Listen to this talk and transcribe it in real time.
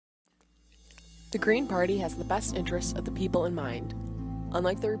The Green Party has the best interests of the people in mind.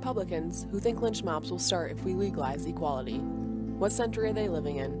 Unlike the Republicans, who think lynch mobs will start if we legalize equality. What century are they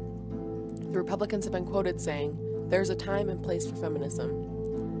living in? The Republicans have been quoted saying, "There's a time and place for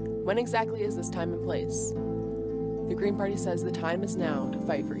feminism." When exactly is this time and place? The Green Party says the time is now to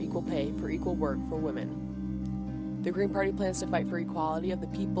fight for equal pay for equal work for women. The Green Party plans to fight for equality of the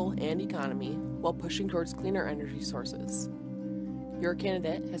people and economy while pushing towards cleaner energy sources. Your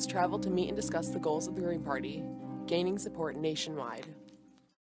candidate has traveled to meet and discuss the goals of the Green Party, gaining support nationwide.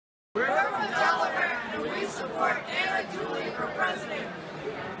 We're from Delaware, and we support Anna Julie for president.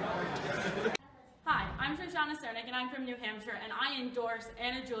 Hi, I'm Trishana Cernick, and I'm from New Hampshire, and I endorse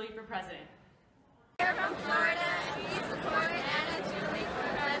Anna Julie for president. We're from Florida, and we support Anna Julie for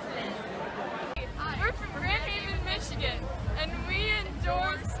president. We're from Grand Haven, Michigan, and we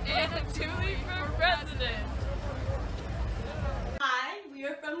endorse Anna Julie for president. Hi, we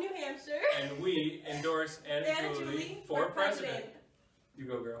are from New Hampshire, and we endorse Anna Julie for president. You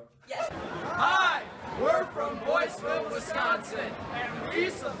go, girl. Yes. Hi, we're from Boyceville, Wisconsin, and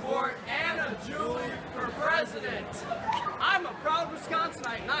we support Anna Julie for president. I'm a proud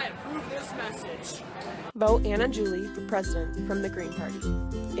Wisconsinite, and I approve this message. Vote Anna Julie for president from the Green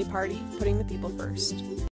Party, a party putting the people first.